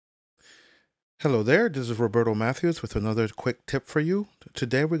Hello there, this is Roberto Matthews with another quick tip for you.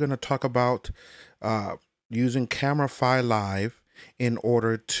 Today we're going to talk about using CameraFi Live in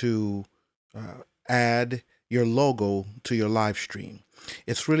order to add your logo to your live stream.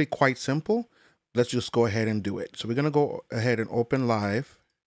 It's really quite simple. Let's just go ahead and do it. So we're going to go ahead and open Live.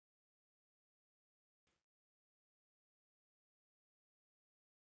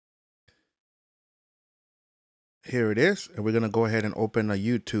 Here it is, and we're going to go ahead and open a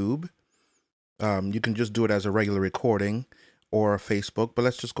YouTube. You can just do it as a regular recording or Facebook, but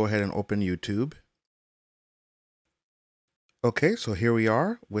let's just go ahead and open YouTube. Okay, so here we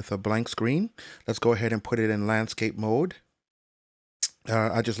are with a blank screen. Let's go ahead and put it in landscape mode.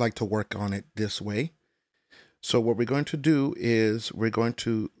 I just like to work on it this way. So what we're going to do is we're going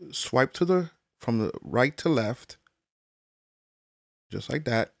to swipe from the right to left, just like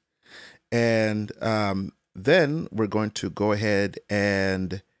that. And then we're going to go ahead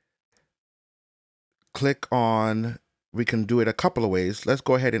and click on, we can do it a couple of ways. Let's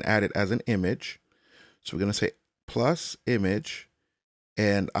go ahead and add it as an image. So we're going to say plus image,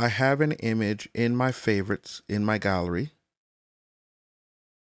 and I have an image in my favorites in my gallery.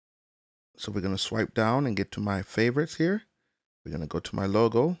 So we're going to swipe down and get to my favorites here. We're going to go to my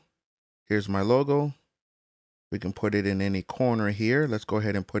logo. Here's my logo. We can put it in any corner here. Let's go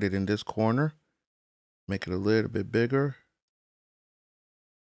ahead and put it in this corner. Make it a little bit bigger.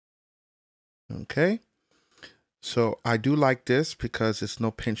 Okay. So I do like this because it's no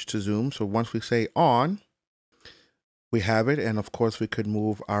pinch to zoom. So once we say on, we have it. And of course we could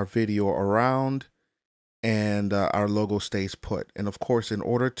move our video around and our logo stays put. And of course, in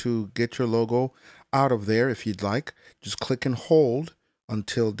order to get your logo out of there, if you'd like, just click and hold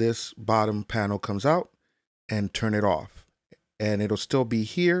until this bottom panel comes out and turn it off. And it'll still be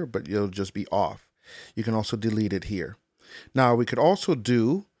here, but it'll just be off. You can also delete it here. Now we could also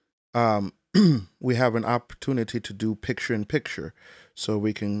do, we have an opportunity to do picture in picture. So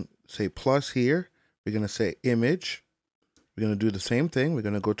we can say plus here. We're going to say image. We're going to do the same thing. We're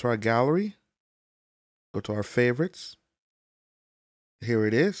going to go to our gallery, go to our favorites. Here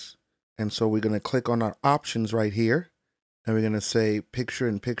it is. And so we're going to click on our options right here. And we're going to say picture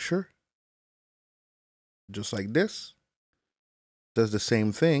in picture. Just like this. Does the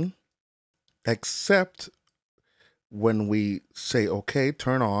same thing, except when we say, okay,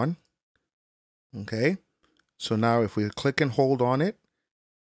 turn on. Okay. So now if we click and hold on it,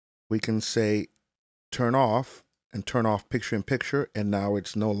 we can say turn off and turn off picture in picture. And now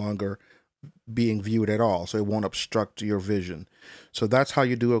it's no longer being viewed at all. So it won't obstruct your vision. So that's how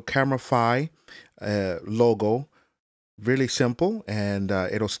you do a CameraFi logo. Really simple, and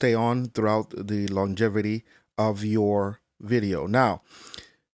it'll stay on throughout the longevity of your video. Now,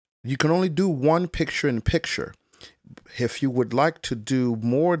 you can only do one picture in picture. If you would like to do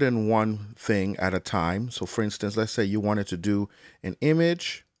more than one thing at a time, so for instance, let's say you wanted to do an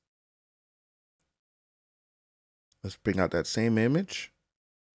image. Let's bring out that same image.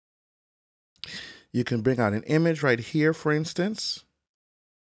 You can bring out an image right here, for instance.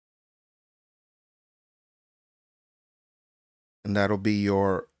 And that'll be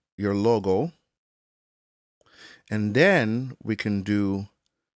your logo. And then we can do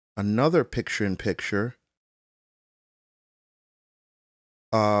another picture in picture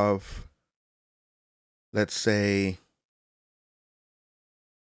of, let's say,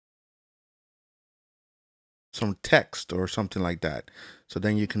 some text or something like that. So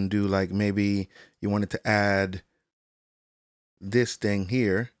then you can do, like, maybe you wanted to add this thing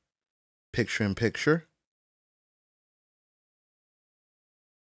here, picture in picture.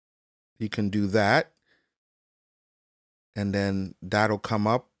 You can do that. And then that'll come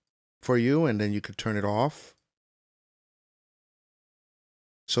up for you, and then you could turn it off.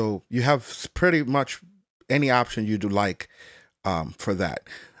 So you have pretty much any option you do like for that.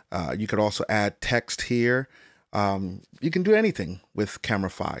 You could also add text here. You can do anything with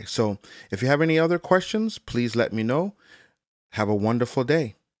CameraFi. So if you have any other questions, please let me know. Have a wonderful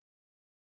day.